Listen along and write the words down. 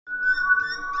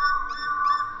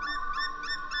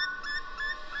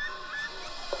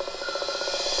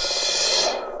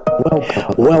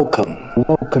Welcome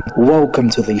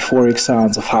to the euphoric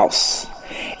sounds of house.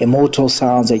 Immortal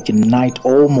sounds that unite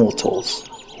all mortals.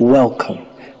 Welcome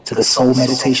to the Soul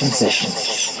Meditation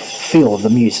Sessions. Feel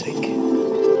the music.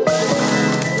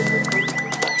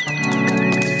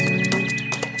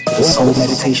 The Soul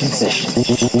Meditation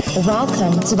Sessions.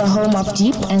 Welcome to the home of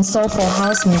deep and soulful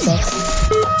house music.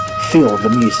 Feel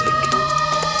the music.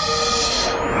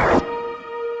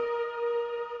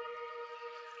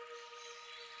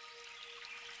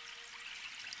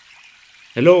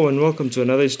 Hello and welcome to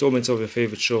another installment of your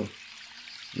favorite show.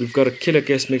 We've got a killer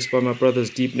guest mix by my brothers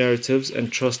Deep Narratives,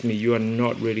 and trust me, you are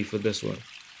not ready for this one.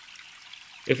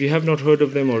 If you have not heard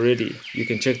of them already, you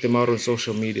can check them out on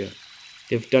social media.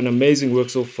 They've done amazing work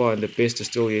so far and the best is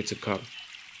still yet to come.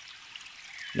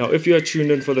 Now if you are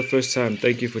tuned in for the first time,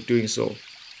 thank you for doing so.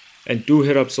 And do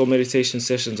hit up Soul Meditation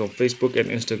Sessions on Facebook and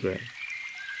Instagram.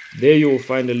 There you will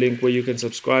find a link where you can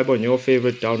subscribe on your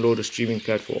favorite download or streaming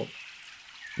platform.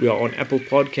 We are on Apple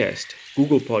Podcast,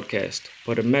 Google Podcast,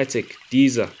 Podomatic,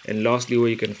 Giza, and lastly where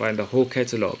you can find the whole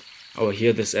catalog, our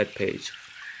Hear This At page.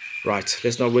 Right,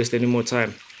 let's not waste any more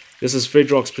time. This is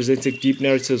Fredrox presenting Deep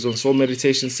Narratives on Soul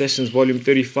Meditation Sessions Volume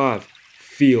 35.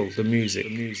 Feel the music.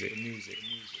 First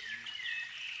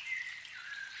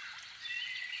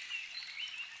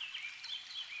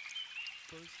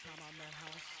time I met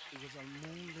House, it was a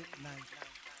moonlit night.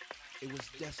 It was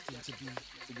destined to be.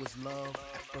 It was love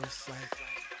at first sight.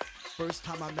 First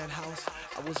time I met House,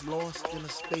 I was lost in a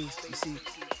space. You see,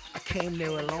 I came there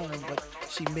alone, but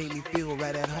she made me feel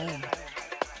right at home.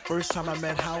 First time I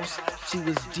met House, she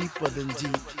was deeper than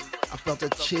deep. I felt a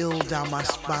chill down my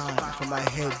spine from my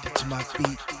head to my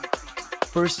feet.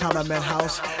 First time I met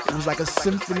House, it was like a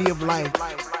symphony of life,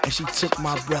 and she took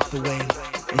my breath away,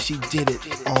 and she did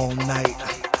it all night.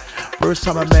 First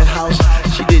time I met House,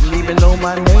 she didn't even know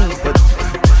my name, but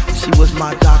she was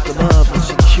my Dr. Love, and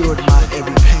she cured my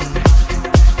every pain.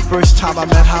 First time I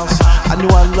met House, I knew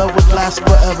our love would last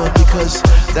forever, because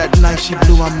that night she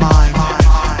blew my mind.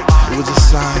 It was a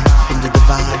sign from the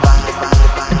divine.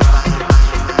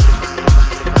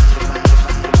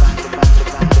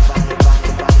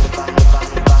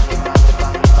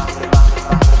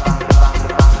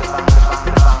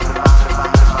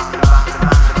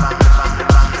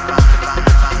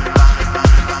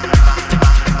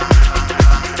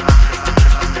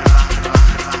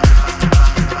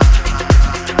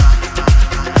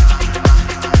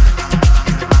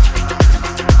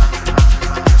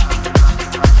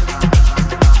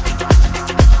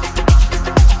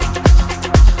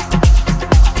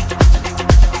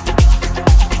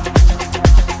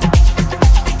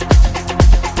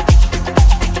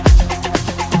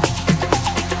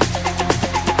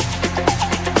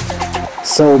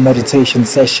 Soul Meditation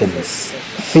Sessions.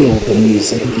 Feel the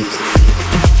music.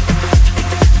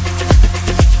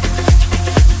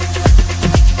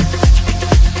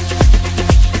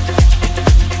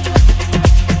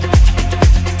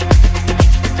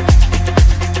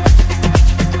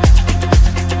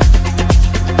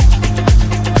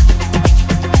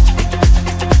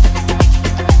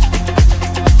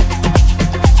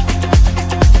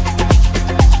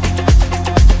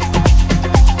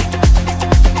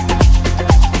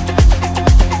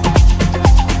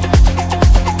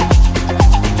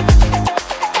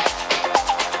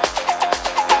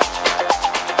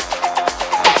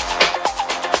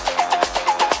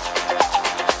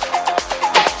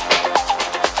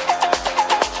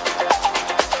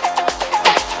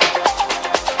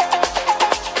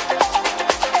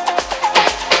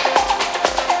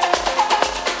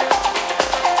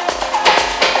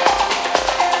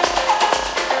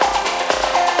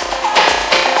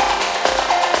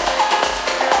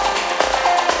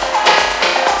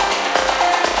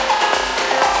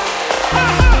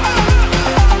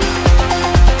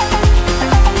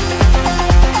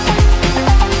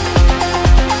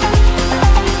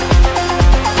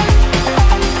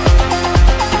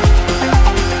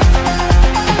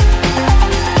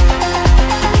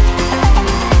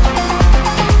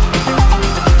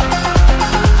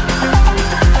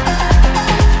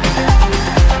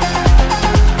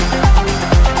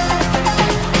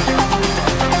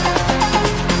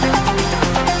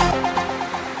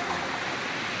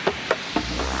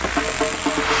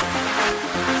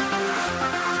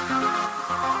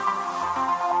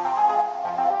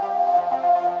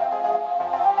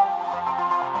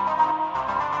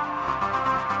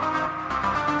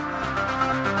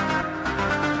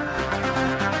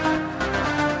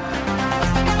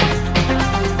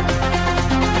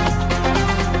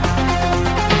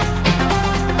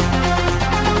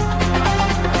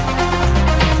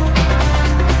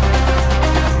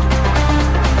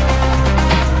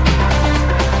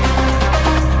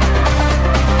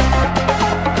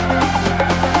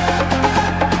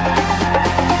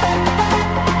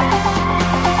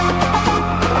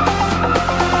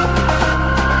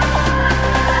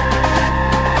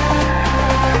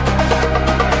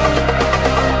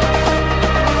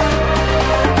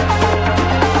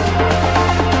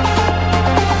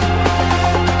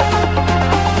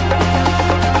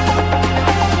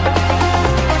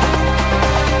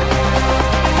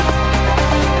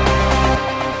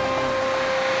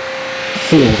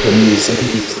 Feel the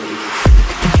music.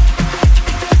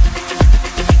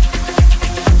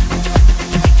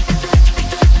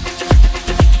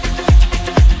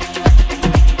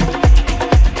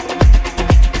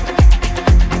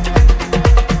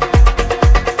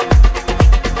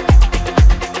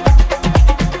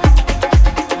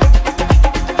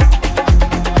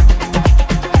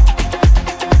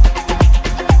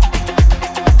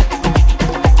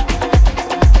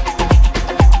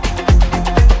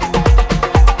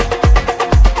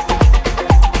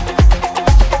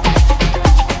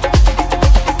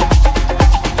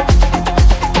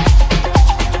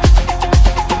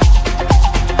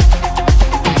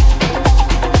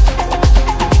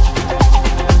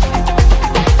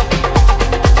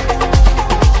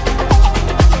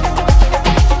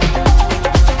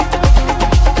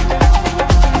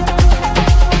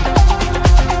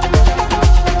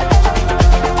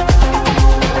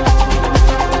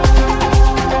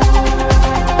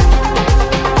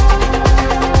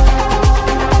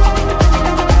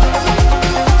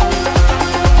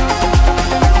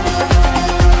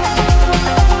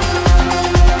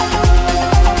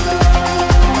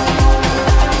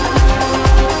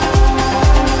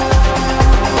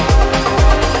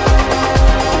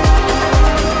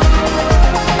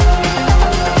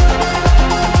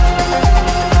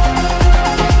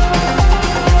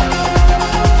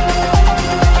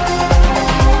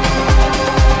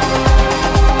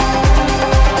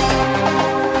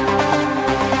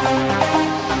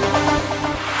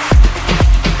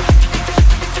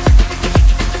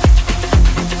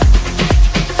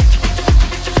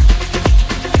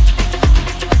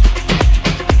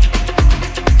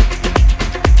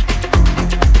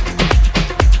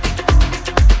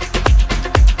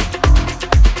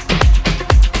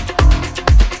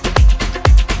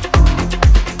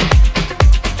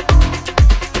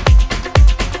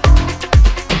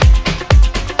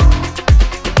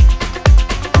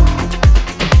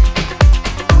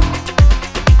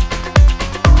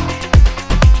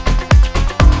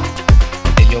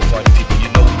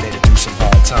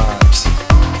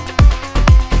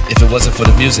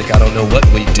 Music, I don't know what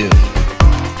we'd do.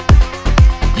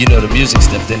 You know, the music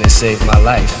stepped in and saved my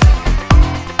life.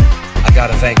 I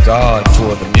gotta thank God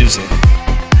for the music.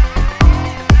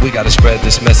 We gotta spread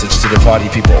this message to the party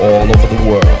people all over the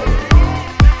world.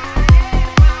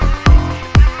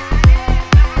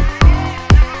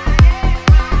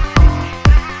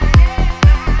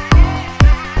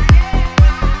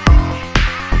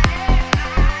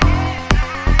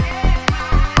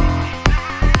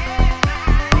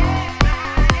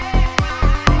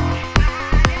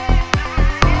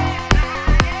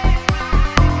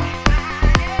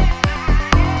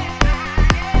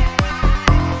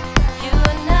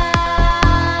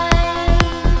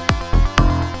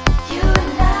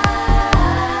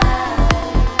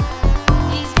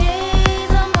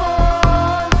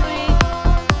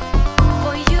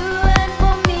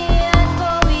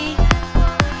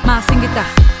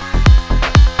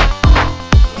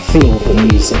 Feel the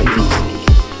music.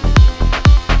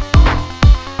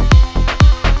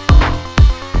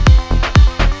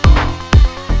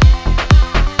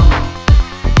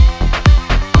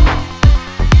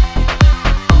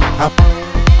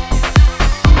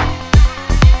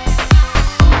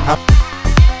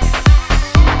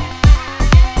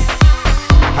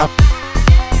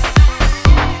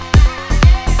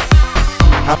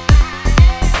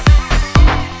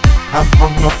 I'm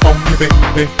hung up on you,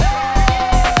 baby.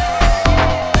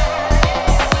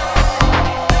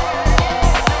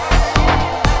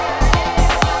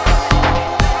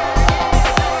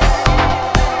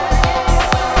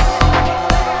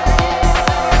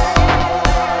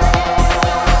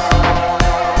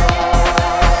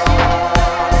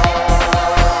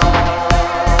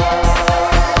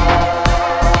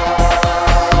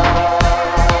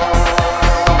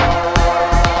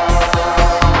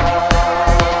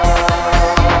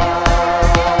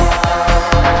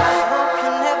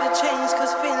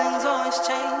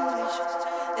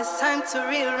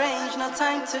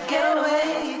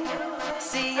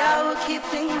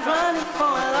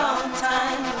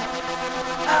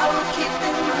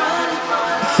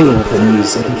 Feel the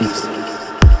music.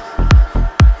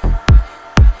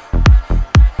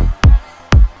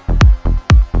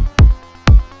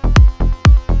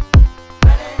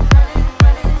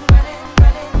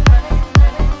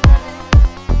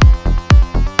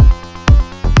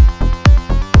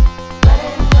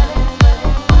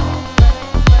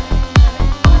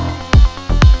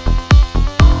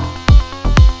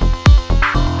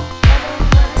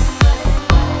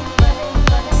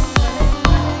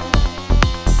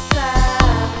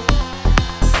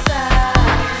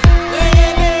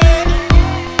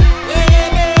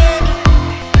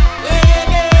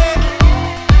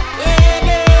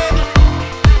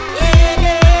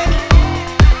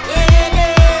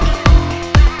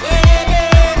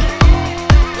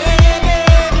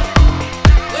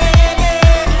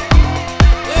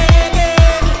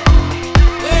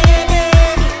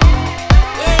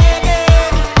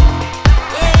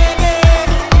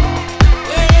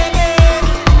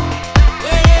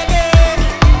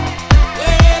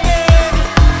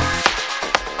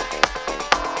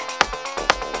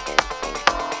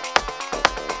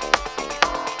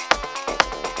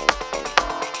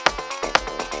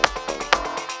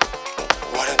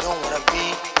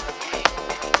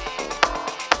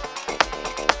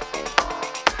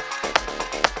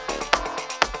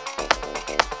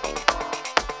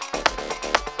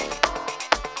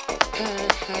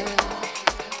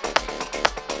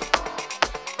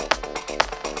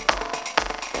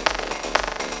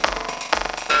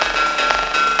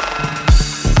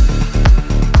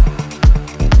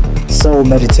 Soul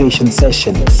meditation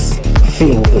sessions.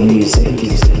 Feel the music.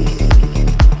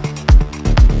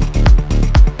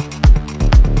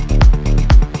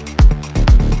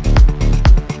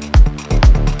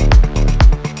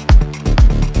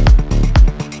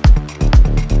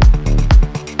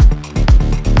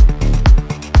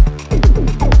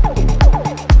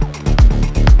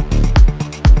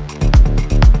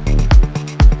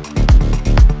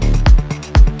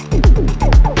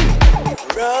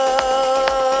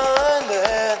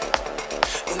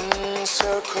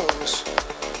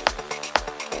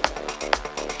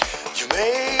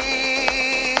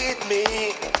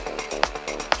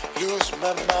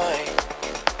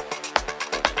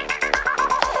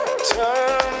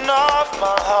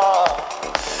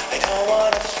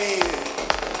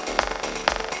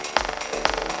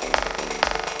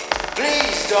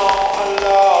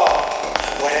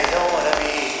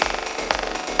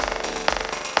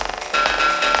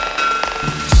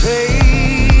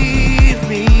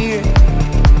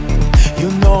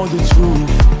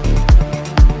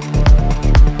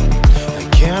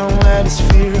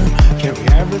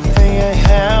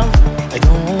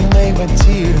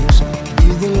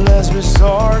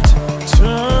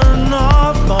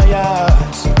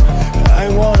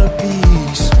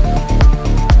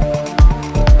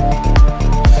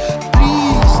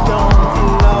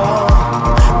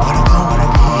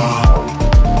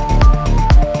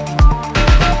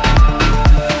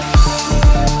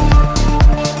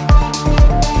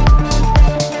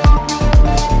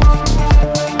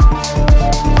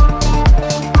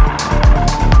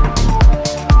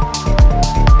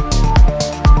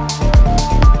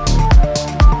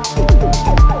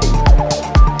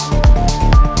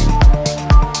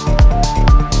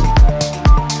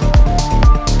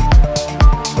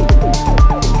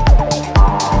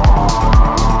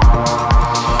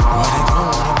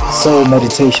 Soul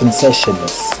meditation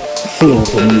sessions. Feel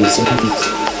the music.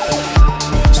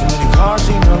 So many cards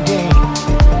in your game.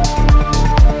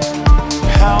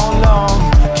 How long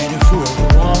can you fool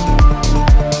everyone?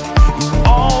 You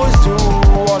always do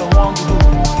what I want to do.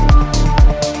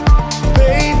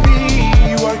 Baby,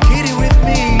 you are kidding with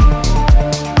me.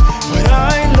 But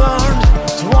I learned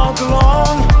to walk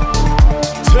alone.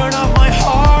 Turn off my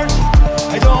heart.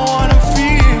 I don't wanna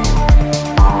feel.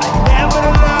 I never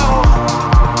allow.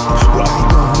 What I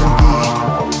gonna be?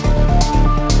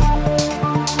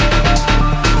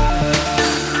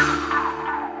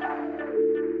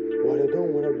 What I don't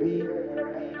wanna be.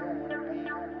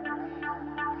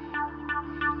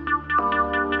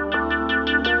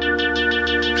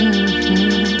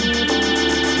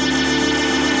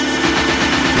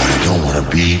 What I don't wanna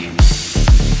be.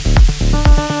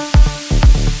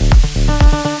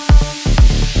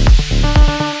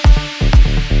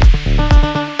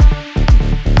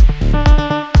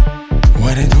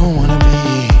 What I don't wanna be.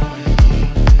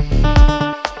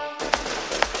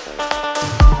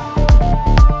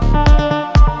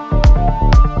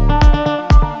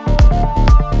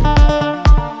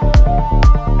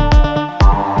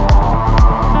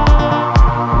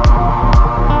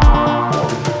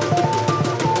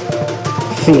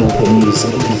 Feel the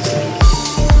music.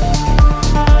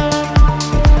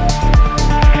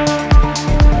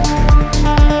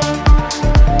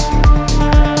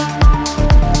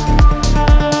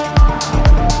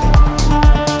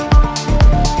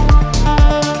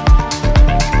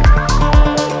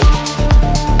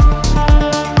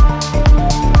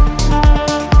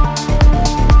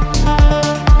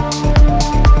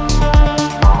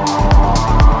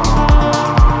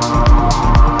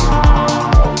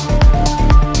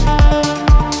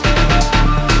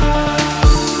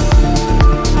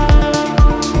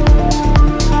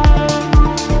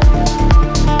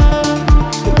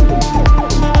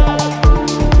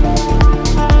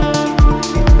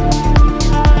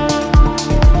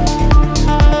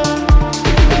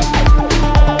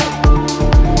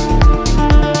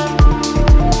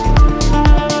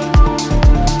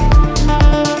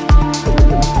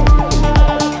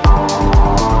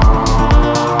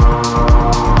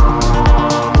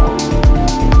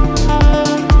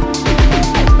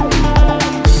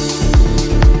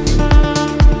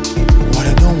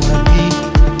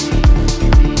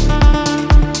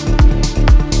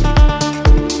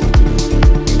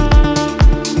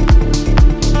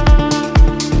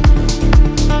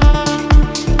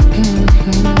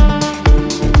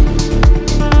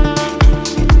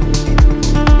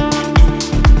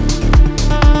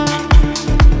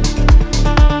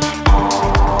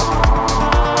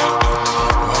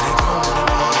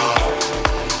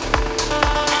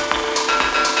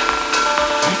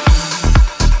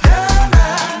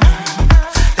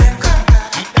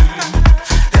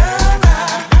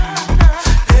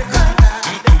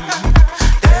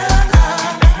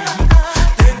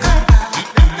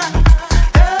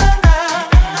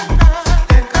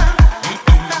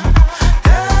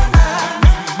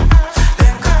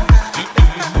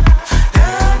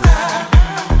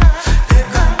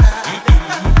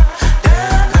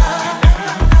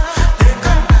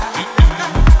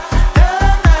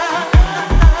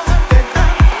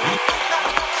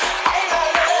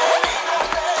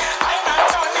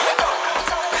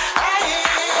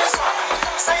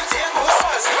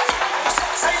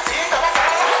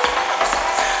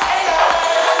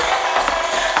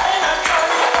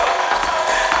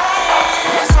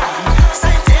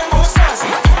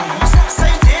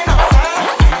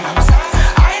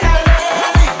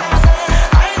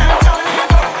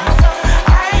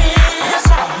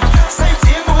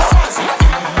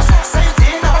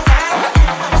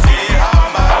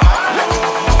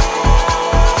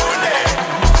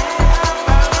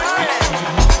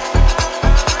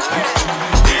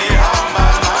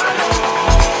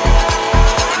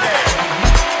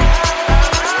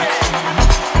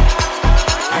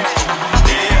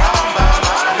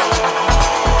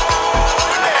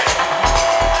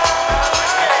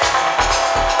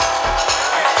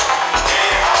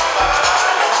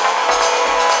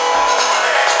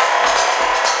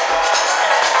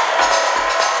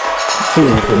 Feel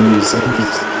the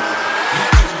music.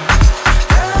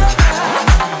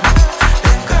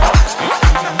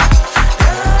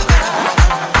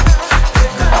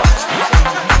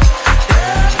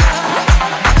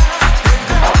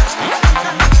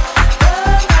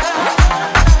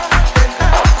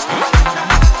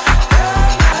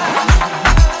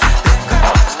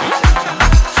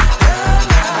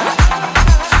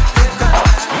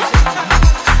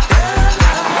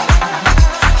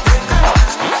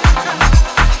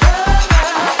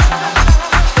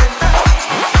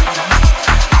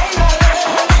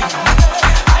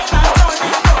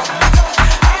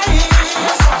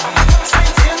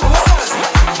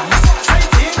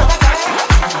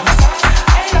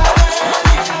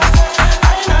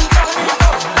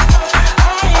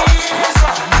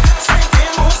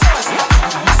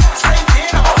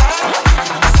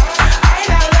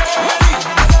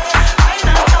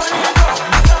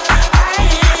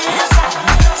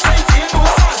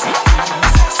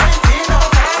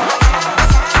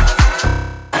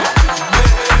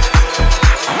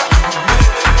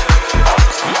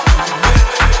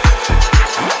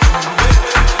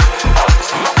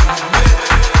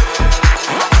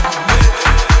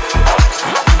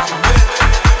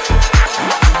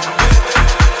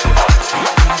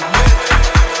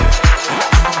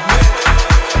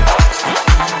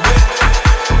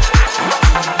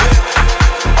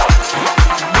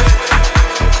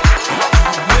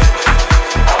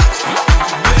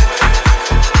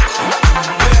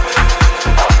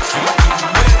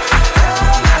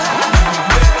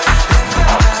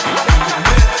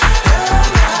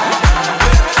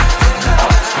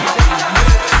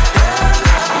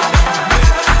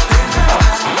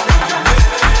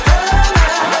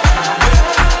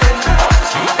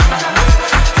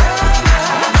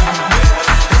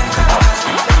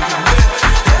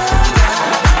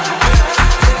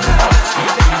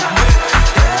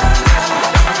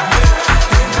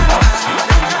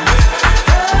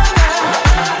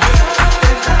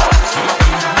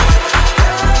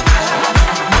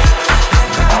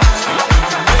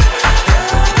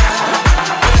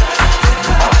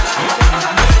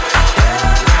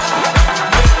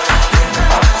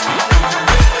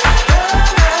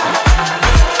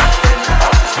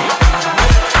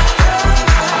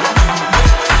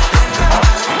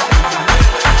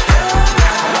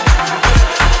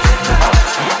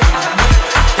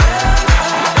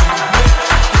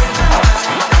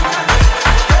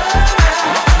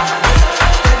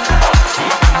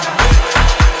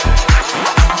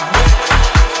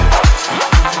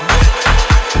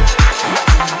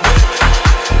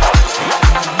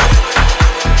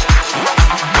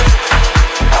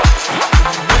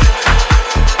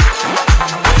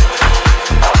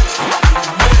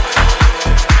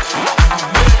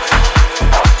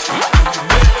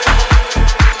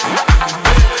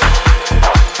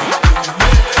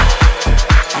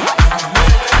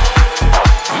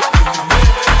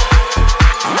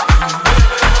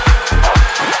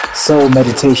 Soul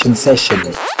meditation session.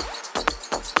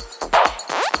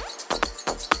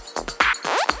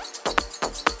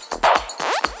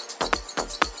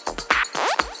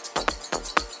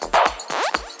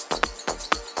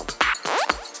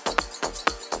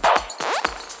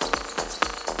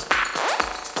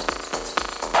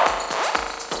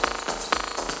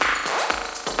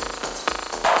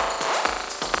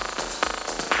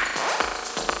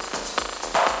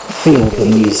 Feel the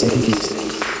music.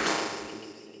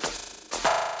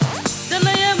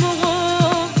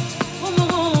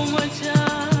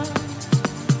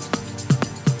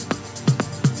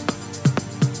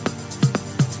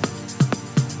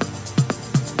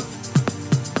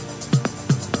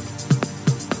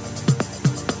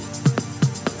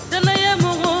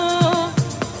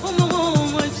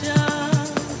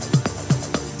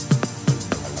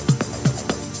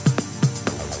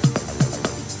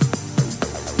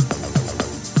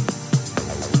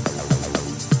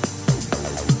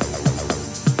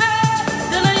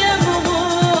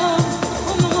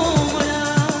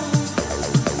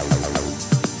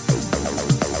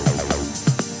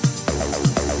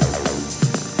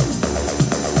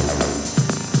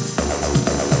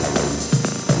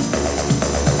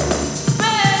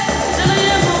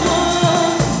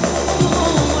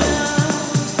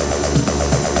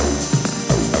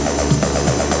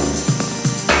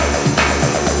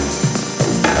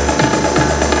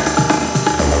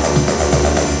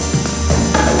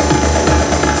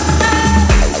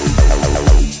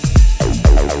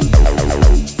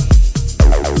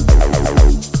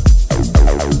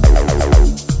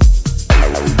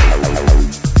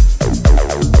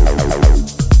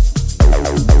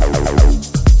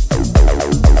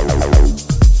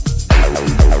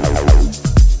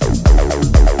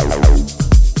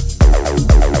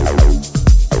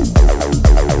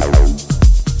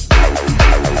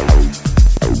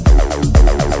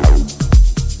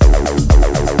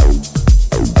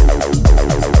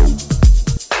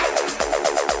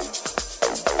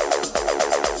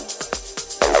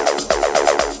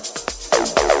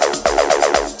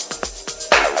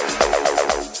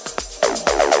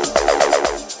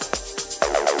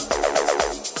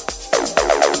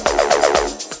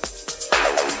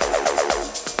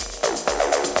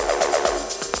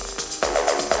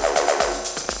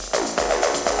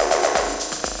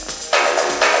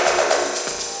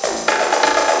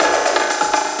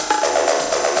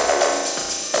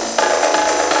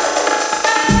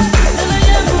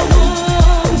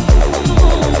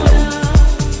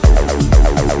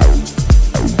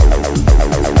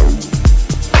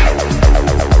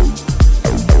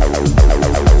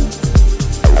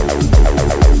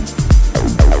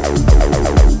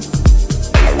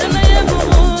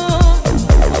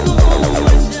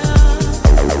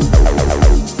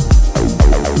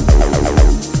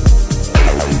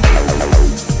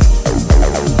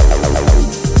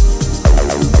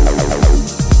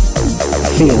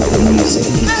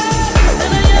 music.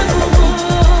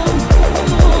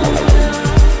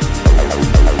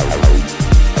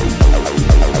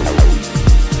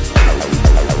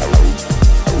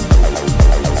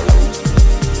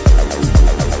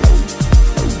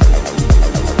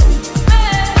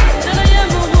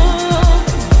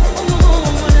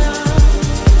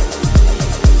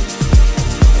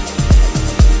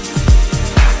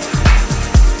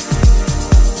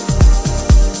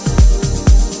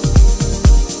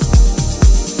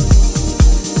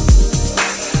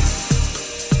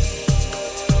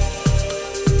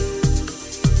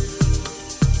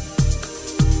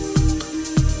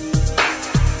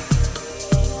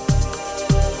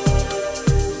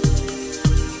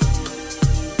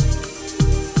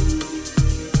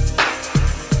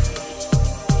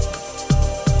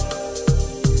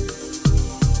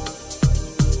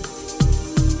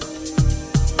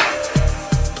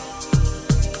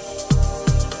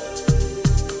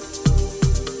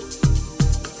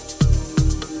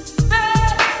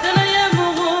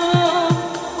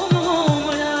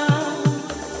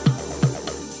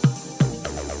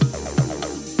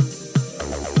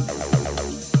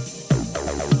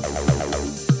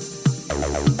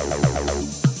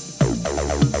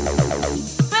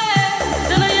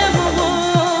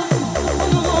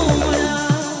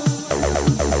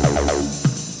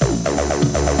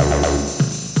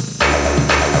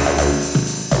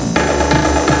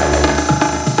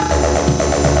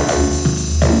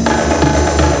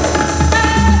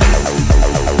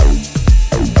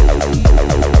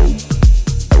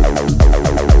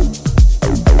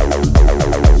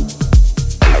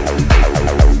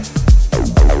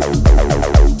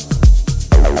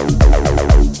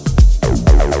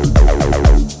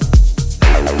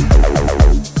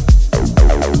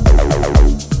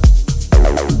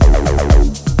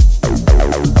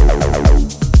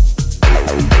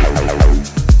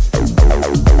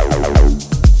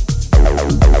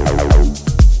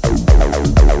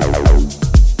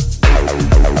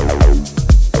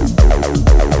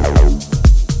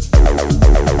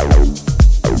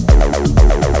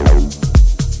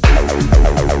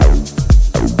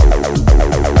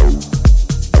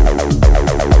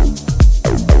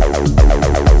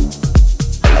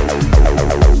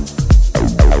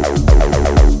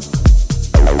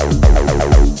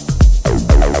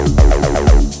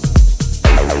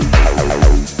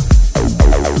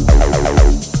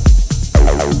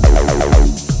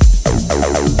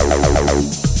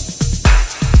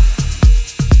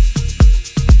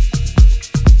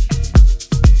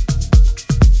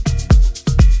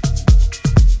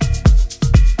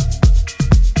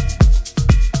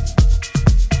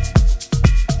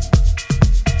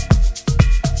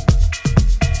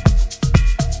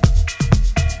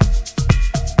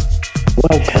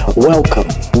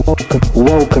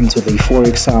 Welcome to the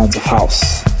euphoric sounds of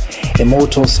house,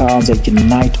 immortal sounds that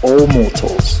unite all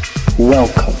mortals.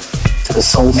 Welcome to the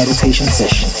soul meditation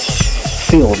session.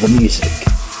 Feel the music.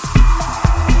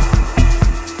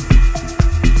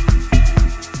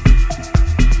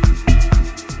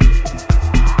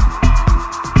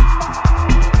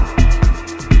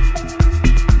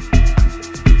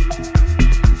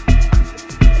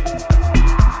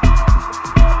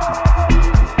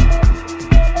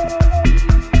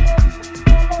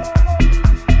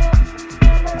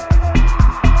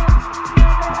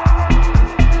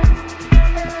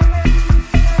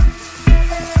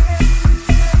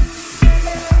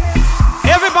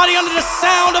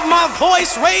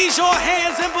 Voice, raise your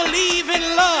hands and believe in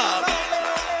love.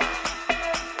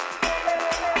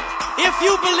 If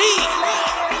you believe,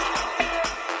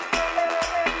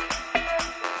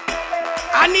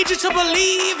 I need you to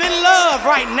believe in love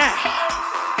right now.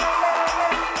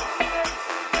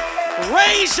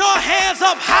 Raise your hands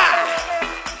up high.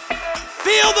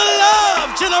 Feel the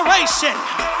love generation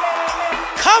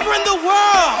covering the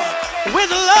world with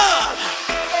love.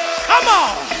 Come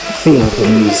on. Feel the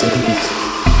music.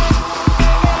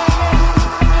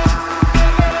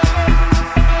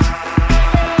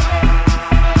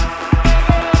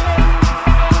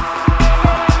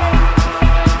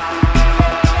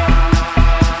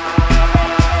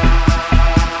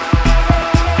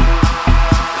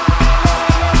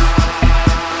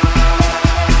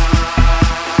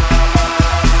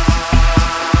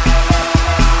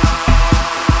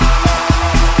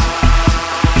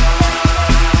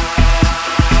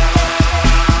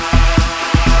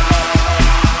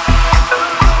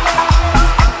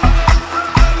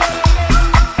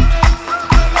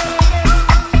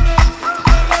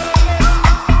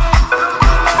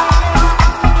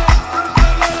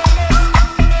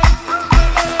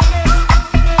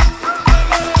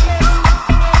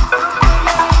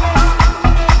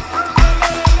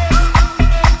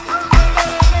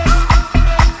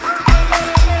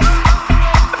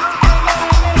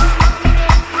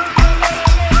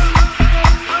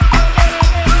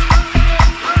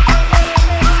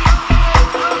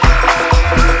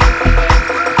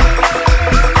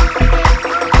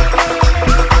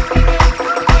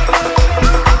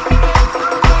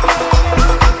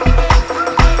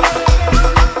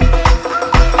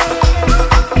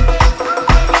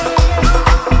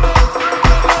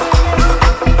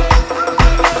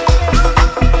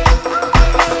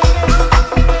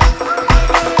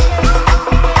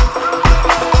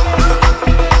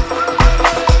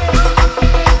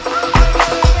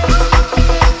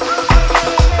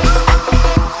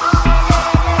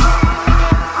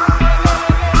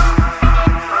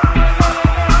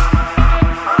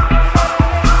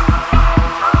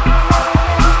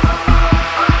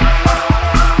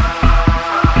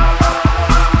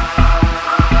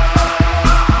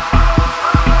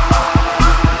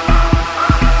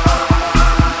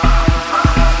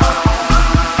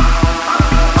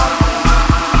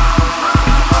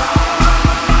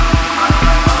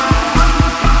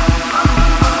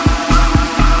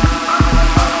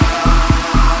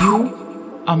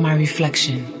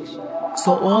 reflection. So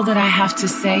all that I have to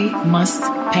say must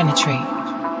penetrate.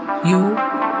 You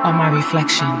are my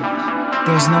reflection.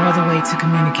 There is no other way to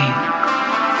communicate.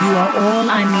 You are all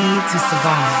I need to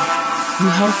survive. You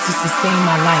help to sustain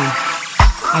my life.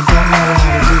 I don't know what I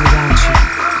would do without you.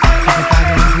 Because if I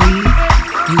don't breathe,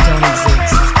 you don't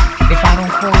exist. If I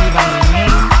don't call you by your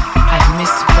name, I've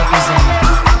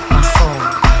misrepresented my soul.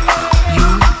 You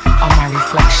are my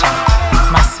reflection.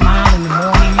 My smile in the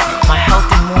morning, my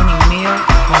healthy morning meal,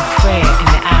 my prayer in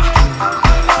the afternoon.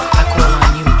 I call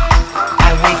on you.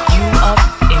 I wake you up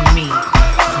in me.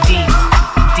 Deep,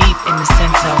 deep in the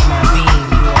center of my being,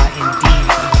 you are indeed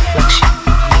a reflection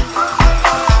of me.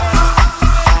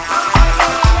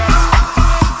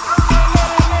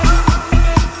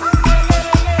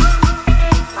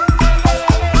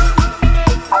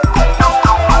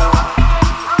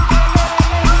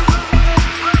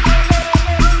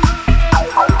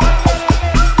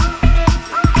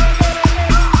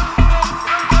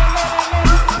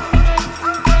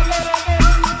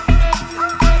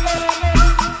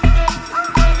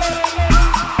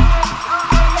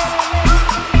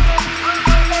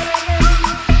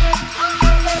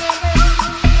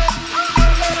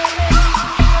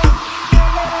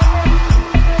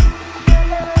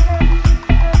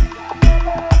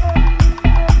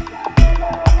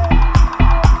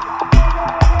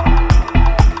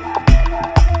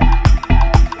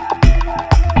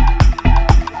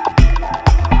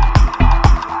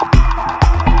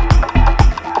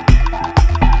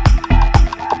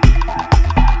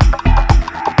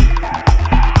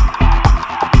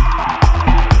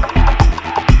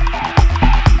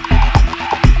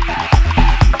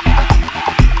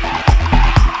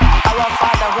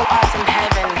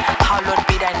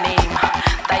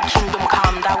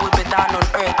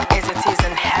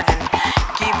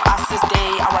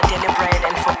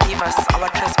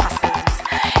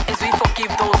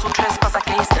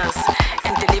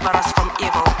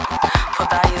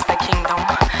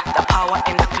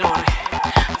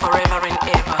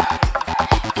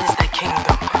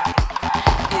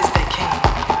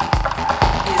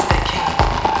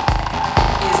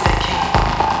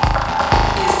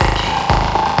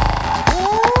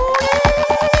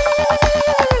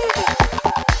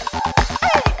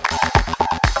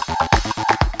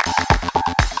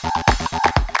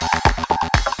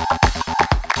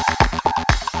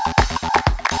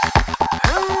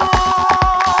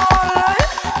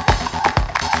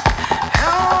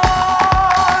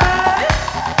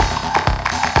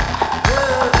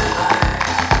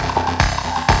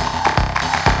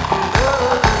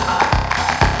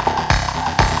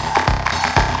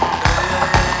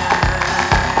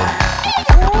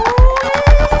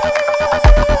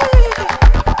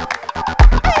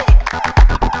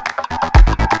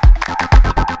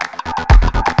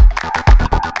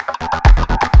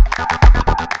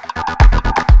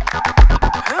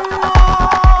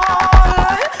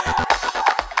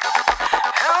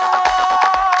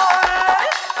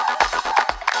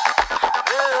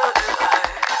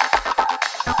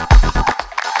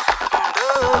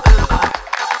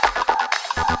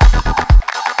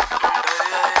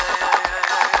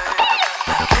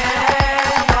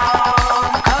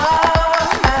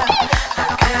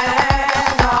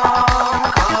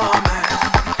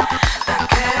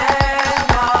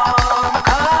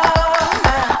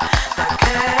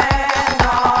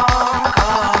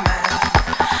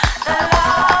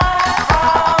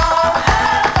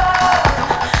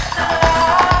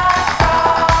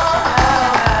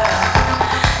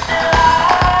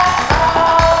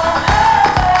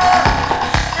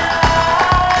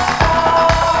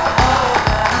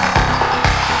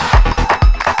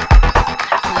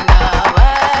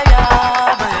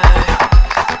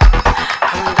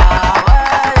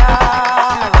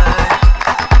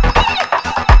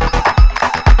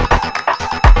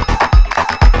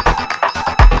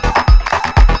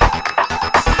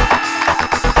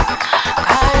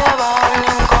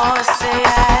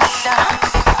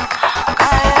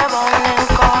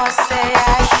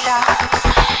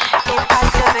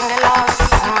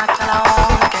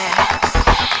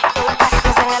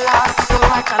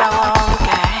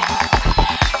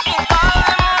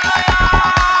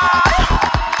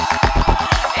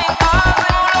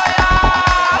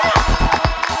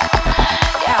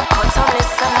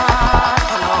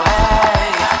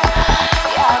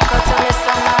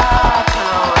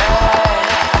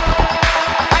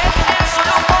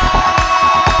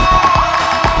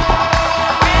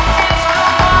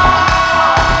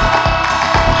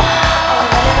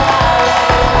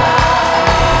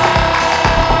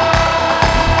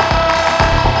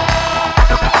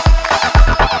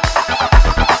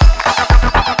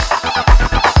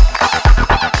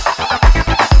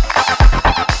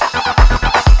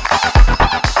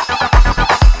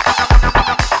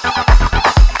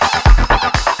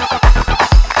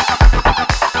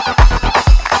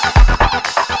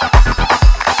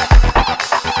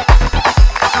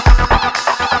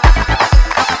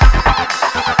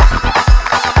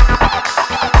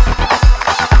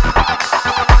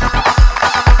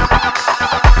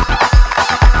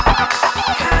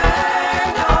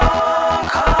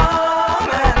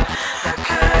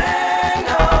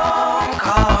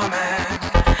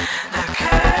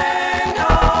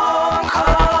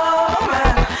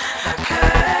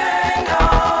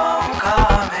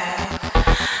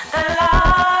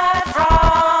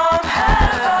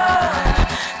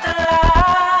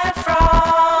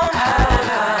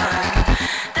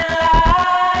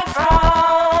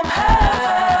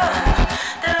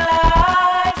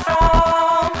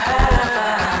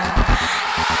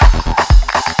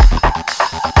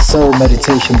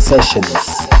 Meditation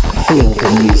Sessions. Feel the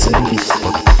music.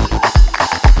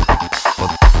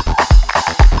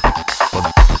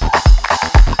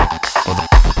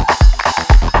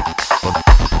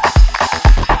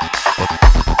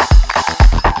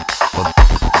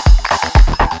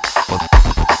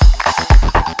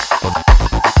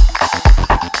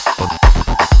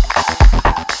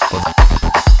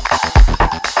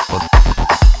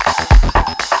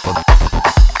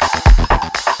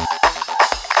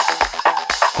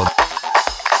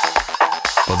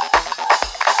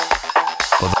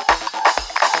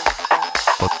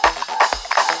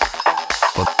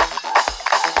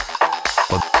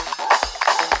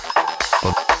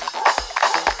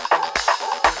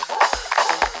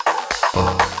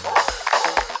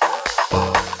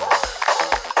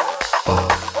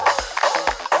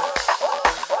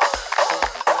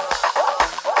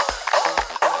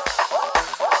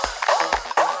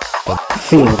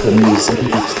 Feel the music.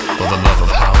 For the love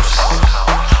of house,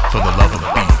 for the love of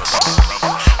beats,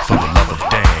 for the love of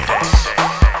dance.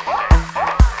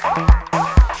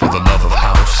 For the love of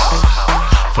house,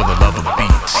 for the love of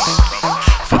beats,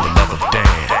 for the love of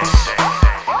dance.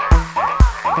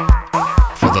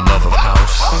 For the love of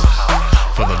house,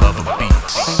 for the love of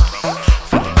beats,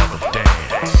 for the love of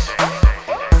dance.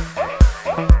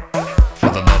 For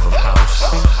the love of house,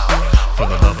 for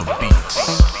the love of beats,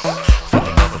 for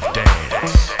the love of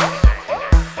dance.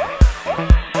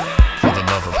 For the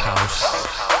love of house,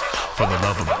 for the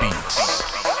love of beats,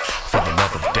 for the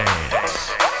love of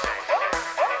dance.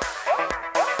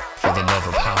 For the love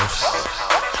of house,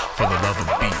 for the love of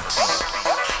beats,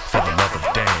 for the love of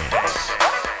dance.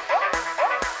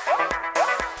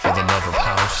 For the love of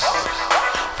house,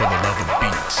 for the love of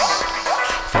beats,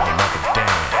 for the love of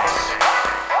dance.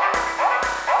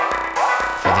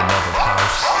 For the love of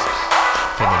house,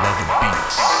 for the love of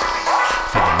beats,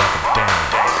 for the love of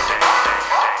dance.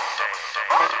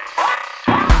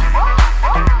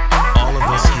 All of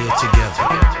us here together,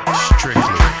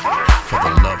 strictly for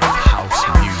the love of house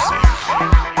music.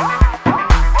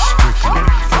 Strictly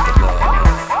for the love.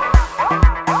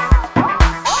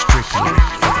 Strictly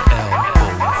for the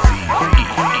L-O-V-E.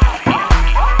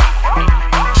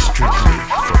 Strictly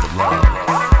for the love.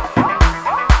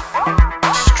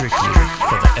 Strictly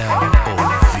for the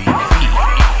L-O-V-E.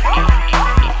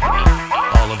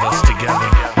 All of us together,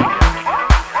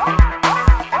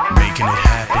 making it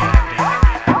happen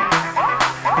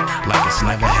like it's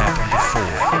never happened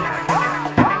before.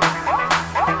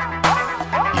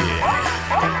 Yeah.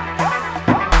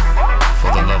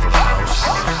 For the love of house,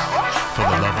 for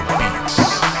the love of beats,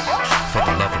 for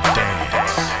the love of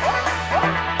dance.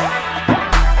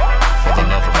 For the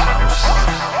love of house,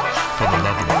 for the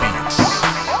love of beats,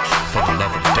 for the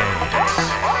love of dance.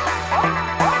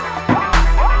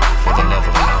 For the love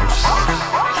of house,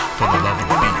 for the love of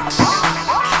beats,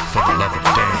 for the love of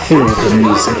dance. Feel the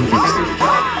music.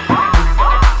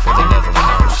 For the love of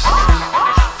house,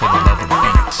 for the love of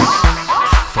beats,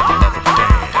 for the love of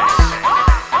dance.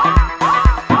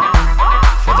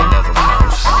 For the love of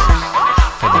house,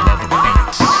 for the love of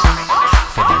beats,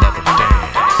 for the love of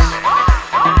dance.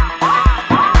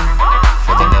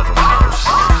 For the love of house,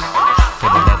 for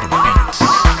the love of beats,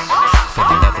 for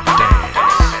the love of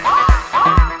dance.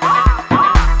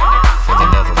 For the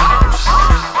love of house,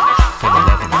 for the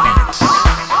love of beats,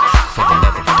 for the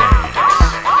love of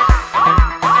dance.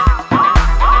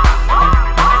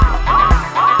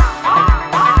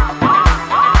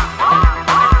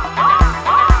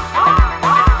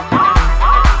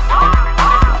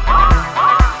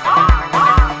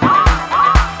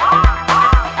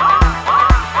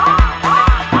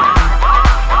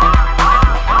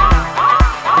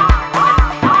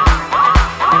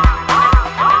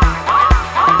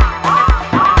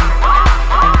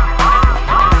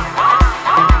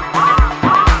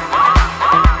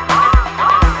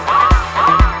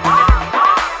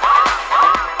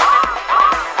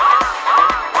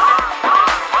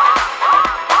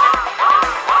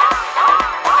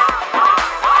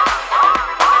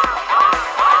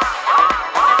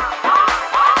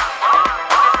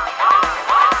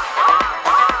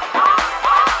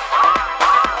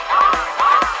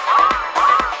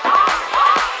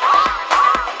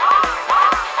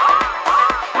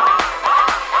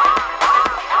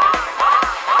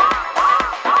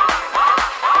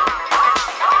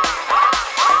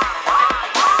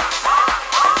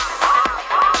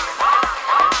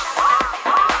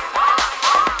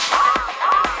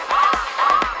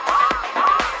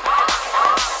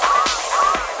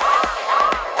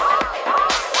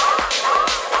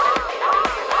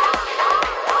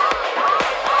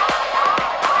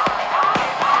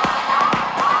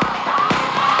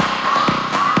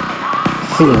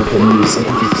 Feel the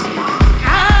music.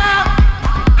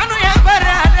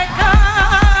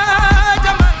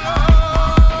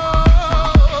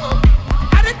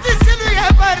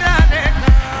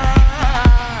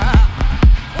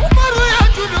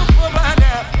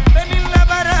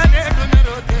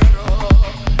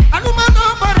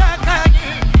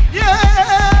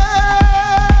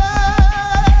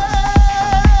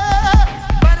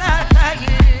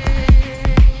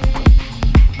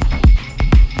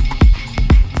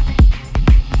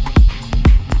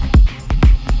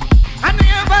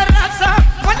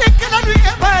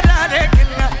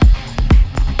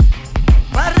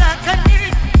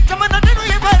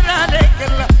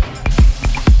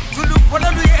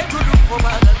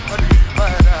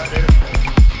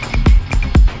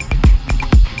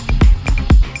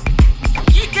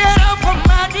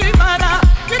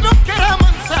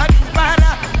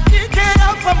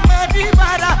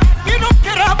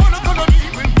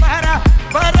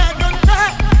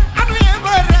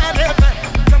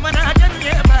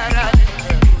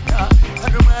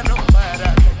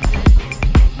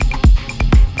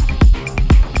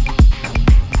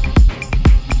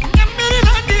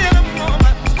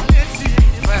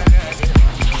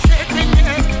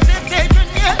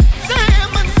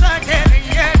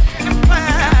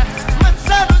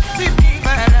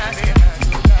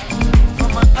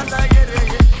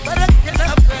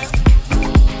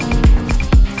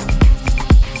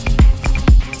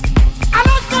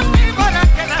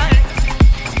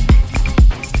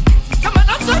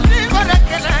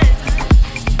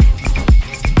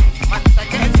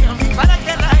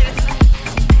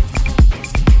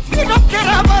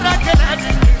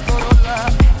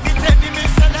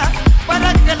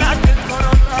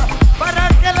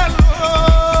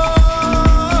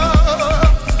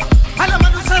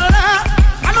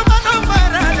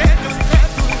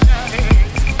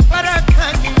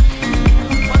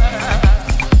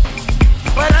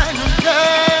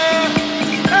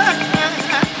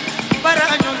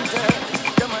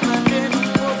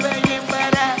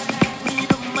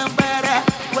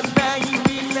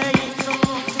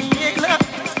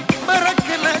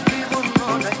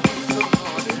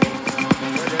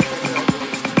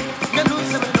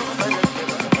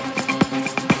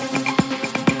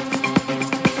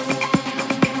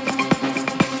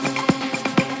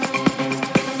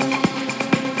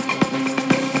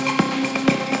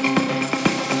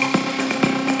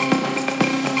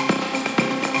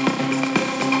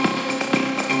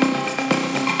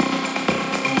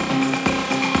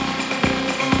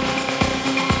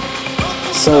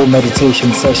 Soul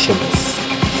meditation sessions.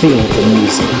 Feel the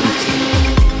music.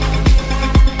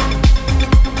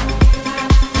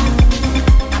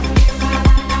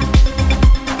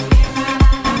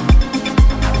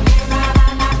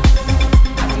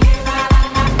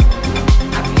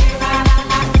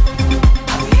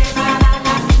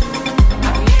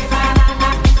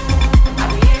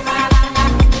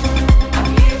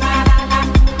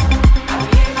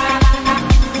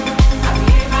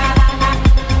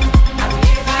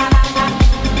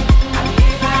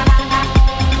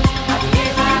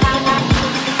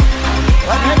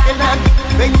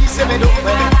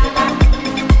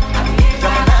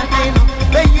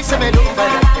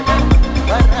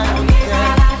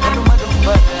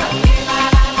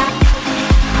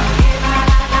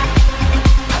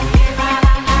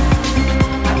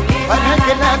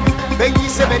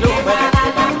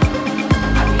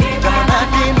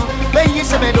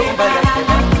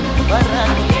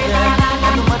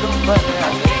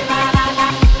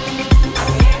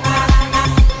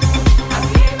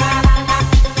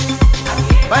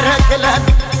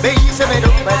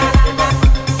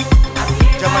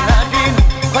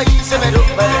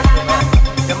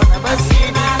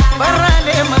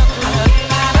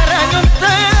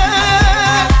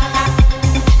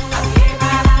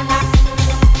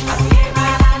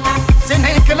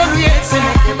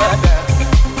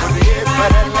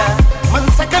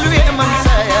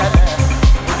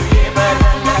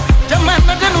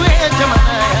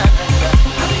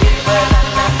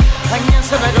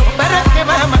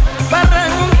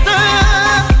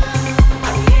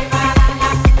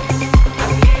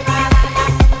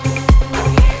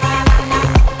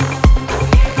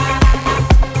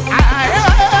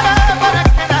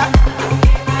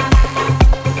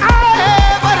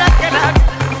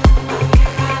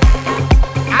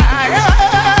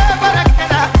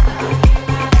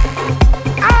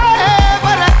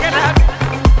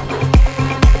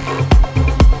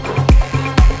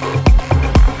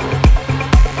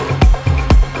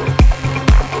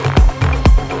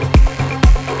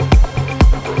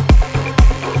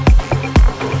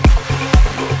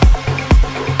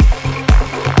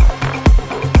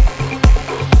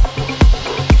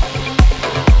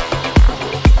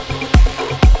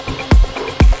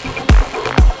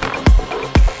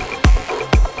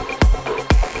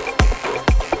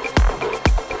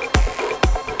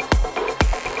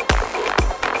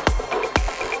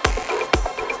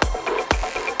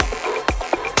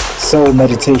 Soul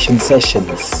Meditation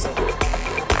Sessions.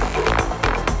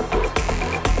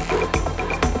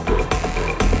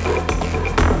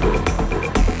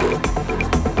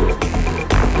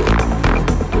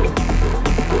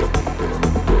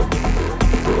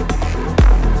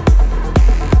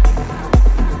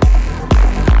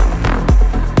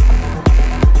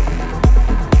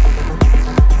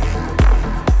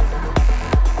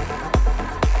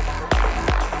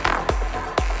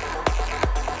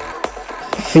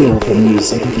 Feel the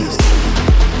music.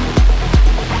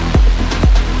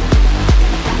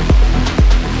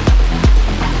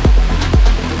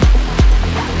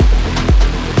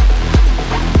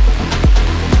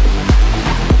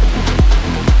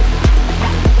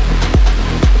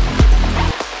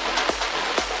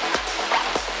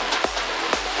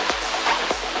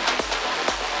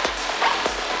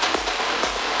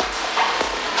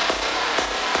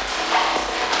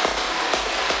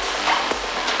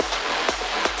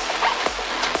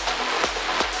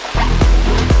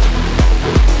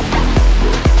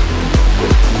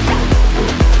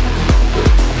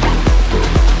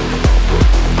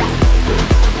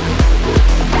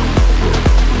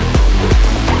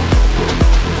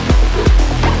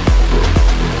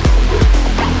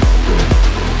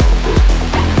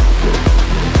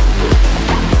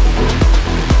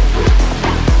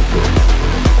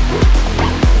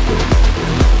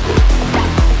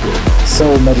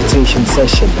 Soul Meditation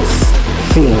Sessions.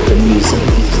 Feel the music.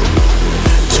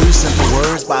 Two simple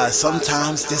words by a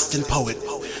sometimes distant poet,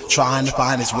 trying to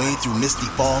find his way through misty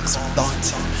fogs of thought.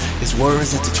 His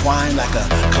words intertwined like a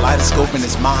kaleidoscope in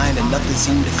his mind, and nothing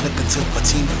seemed to click until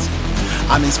Fatima.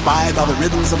 I'm inspired by the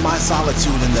rhythms of my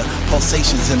solitude and the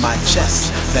pulsations in my chest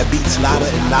that beats louder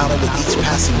and louder with each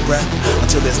passing breath,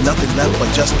 until there's nothing left but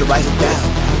just to write it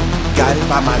down. Guided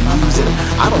by my muse, and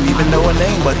I don't even know her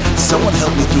name, but someone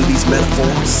helped me through these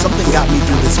metaphors. Something got me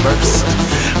through this verse.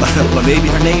 But maybe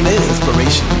her name is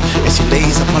inspiration, and she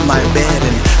lays upon my bed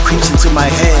and creeps into my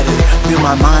head and fill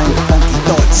my mind with funky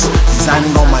thoughts,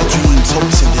 designing all my dreams,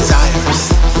 hopes, and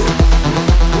desires.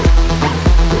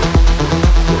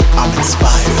 I'm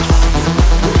inspired.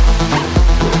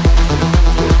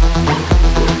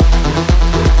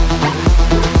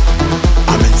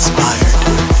 I'm inspired.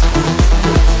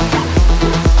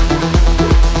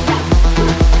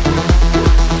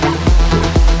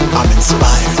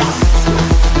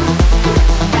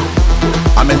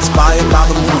 I'm inspired by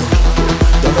the moon,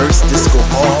 the earth's disco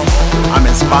ball. I'm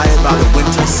inspired by the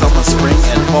winter, summer, spring,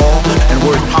 and fall. And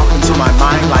words pop into my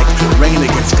mind like rain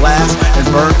against glass, and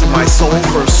burn through my soul,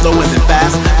 first slow and then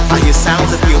fast. I hear sounds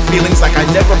and feel feelings like I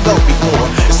never felt before.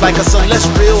 It's like a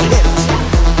celestial hit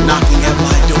knocking at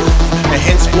my door. And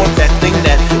henceforth that thing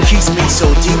that keeps me so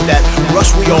deep, that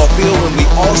rush we all feel when we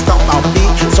all stomp our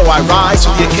feet. So I rise to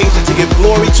the occasion to give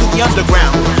glory to the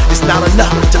underground. It's not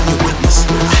enough to be a witness,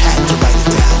 I had to write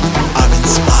it down. I'm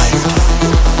inspired.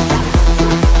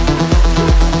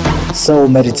 Soul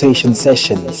Meditation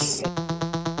Sessions.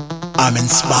 I'm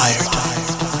inspired.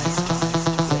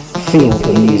 Feel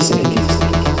the music.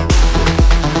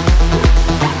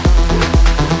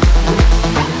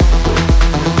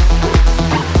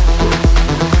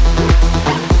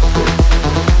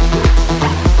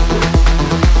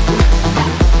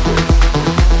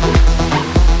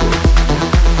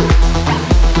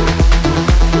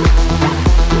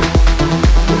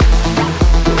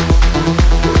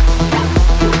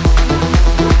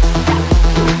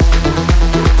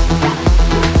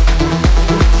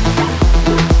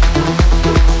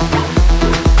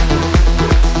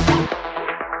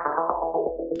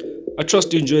 I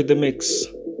trust you enjoyed the mix.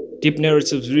 Deep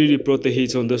Narratives really brought the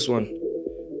heat on this one.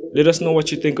 Let us know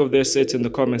what you think of their sets in the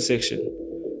comment section.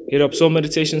 Hit up Soul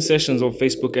Meditation Sessions on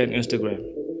Facebook and Instagram.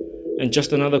 And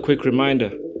just another quick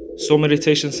reminder, Soul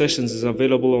Meditation Sessions is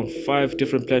available on 5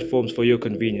 different platforms for your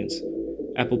convenience.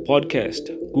 Apple Podcast,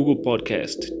 Google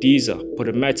Podcast, Deezer,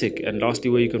 Podomatic, and lastly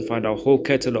where you can find our whole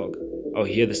catalog, our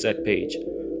Hear This At page.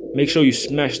 Make sure you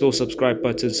smash those subscribe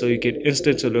buttons so you get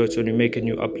instant alerts when we make a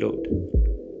new upload.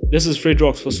 This is Fred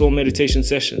Rocks for Soul Meditation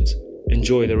Sessions.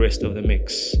 Enjoy the rest of the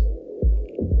mix.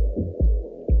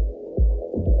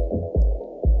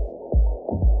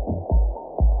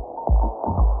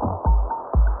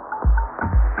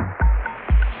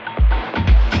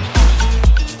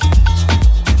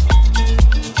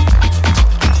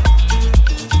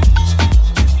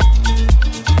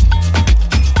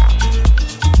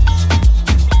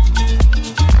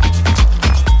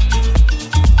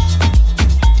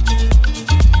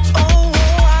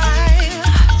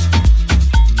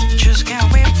 Just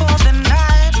can't wait for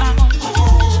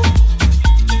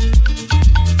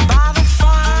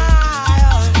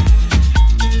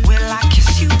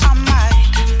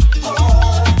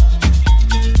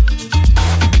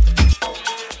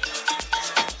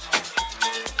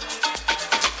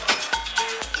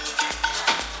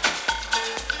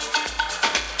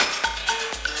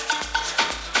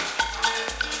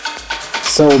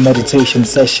Soul Meditation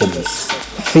Sessions.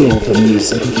 Feel the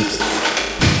music.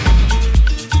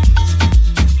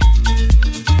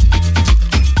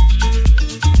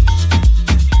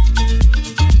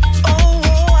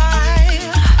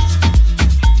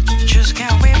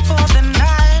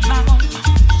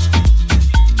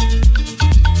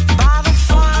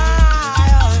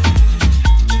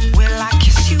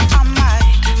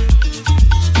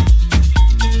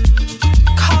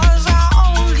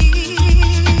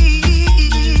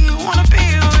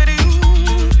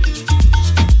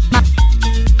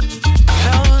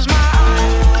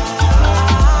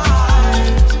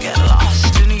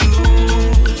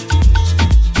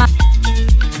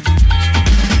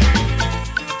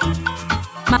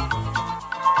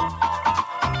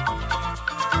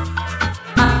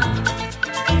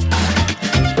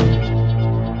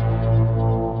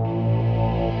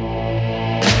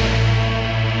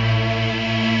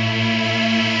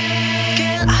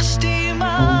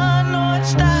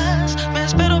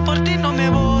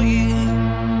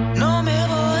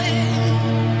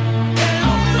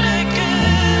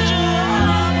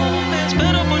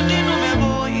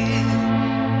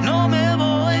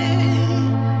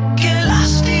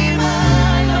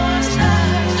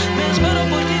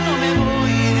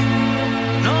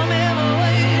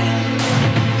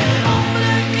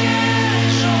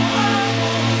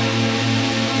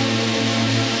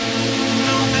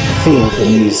 Feel the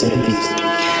music.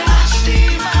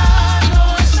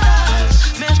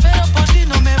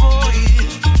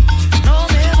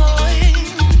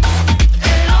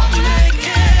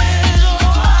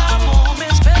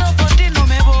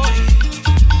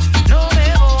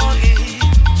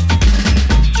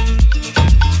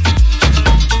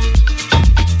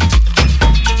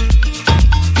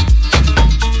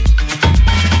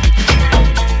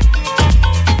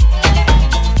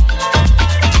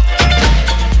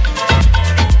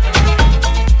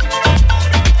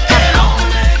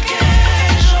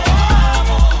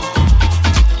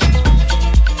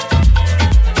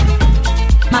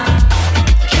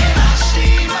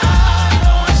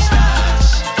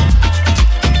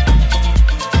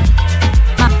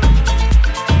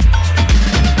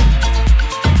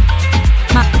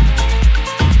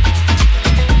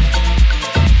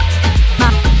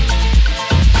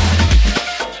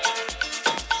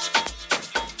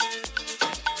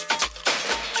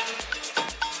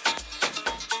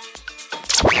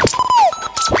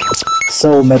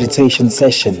 Soul Meditation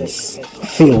Sessions.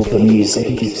 Feel the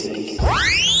music.